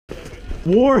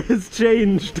War has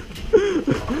changed. Are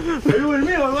you with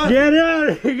me or what? Get out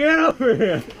of here, get over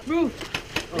here. Move.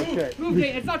 Okay. Move,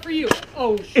 Nate. It's not for you.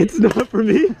 Oh, shit. It's not for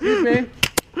me. Excuse me.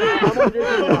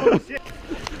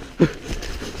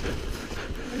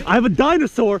 I have a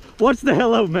dinosaur. Watch the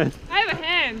hell out, man. I have a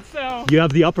hand, so. You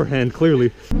have the upper hand,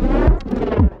 clearly.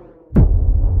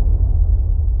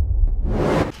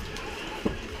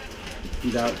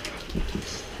 He's out.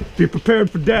 Be prepared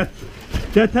for death.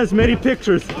 Death has many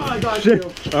pictures. Oh, I got Shit.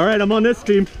 you. All right, I'm on this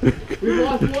team. We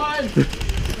lost one.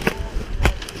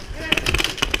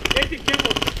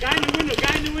 Guy in the window,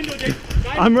 guy in the window, Dick.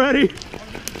 I'm ready.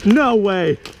 No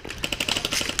way.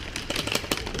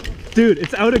 Dude,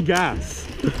 it's out of gas.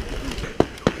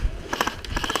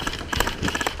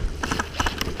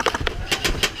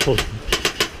 Hold on.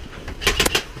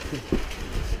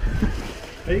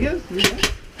 Are you guys?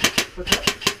 What's up?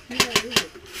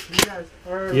 You guys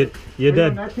are. You're dead.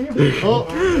 On that team? Oh.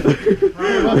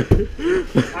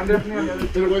 I'm definitely on the other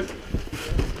team.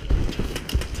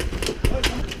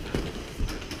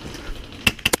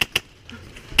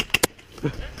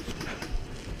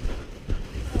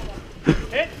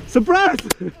 Surprise!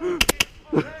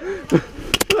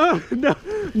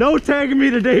 No tagging me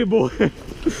today, boy.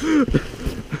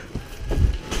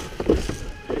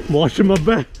 I'm washing my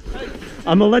back.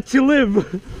 I'm gonna let you live.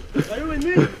 Are you with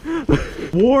me?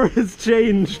 War has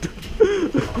changed. Are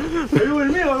you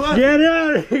with me or what? Get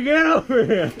out of here, get over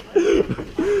here.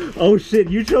 Oh shit,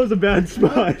 you chose a bad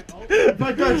spot. If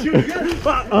I got you again.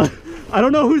 I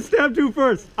don't know who stabbed who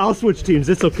first. I'll switch teams,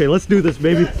 it's okay. Let's do this,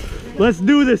 baby. Let's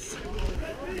do this.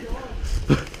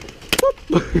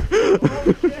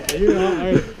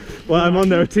 Well, I'm on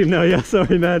their team now. Yeah,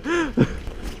 sorry, man.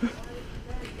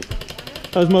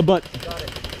 How's my butt?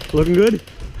 Looking good?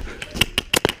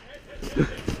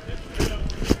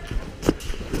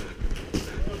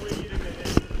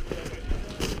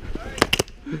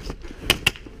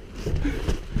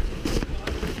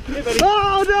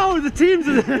 Oh no, the teams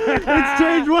it's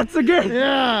changed once again.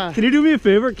 Yeah. Can you do me a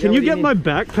favor? Can what you do you get need? my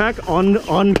backpack on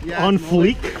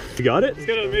fleek? You got it? Let's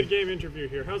get a mid-game interview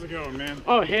here. How's it going, man?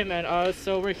 Oh, hey, man.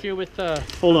 So we're here with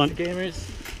Hold on. gamers.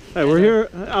 Hey, we're here.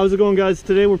 How's it going, guys?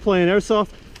 Today we're playing airsoft.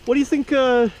 What do you think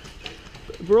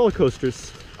roller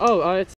coasters? Oh, it's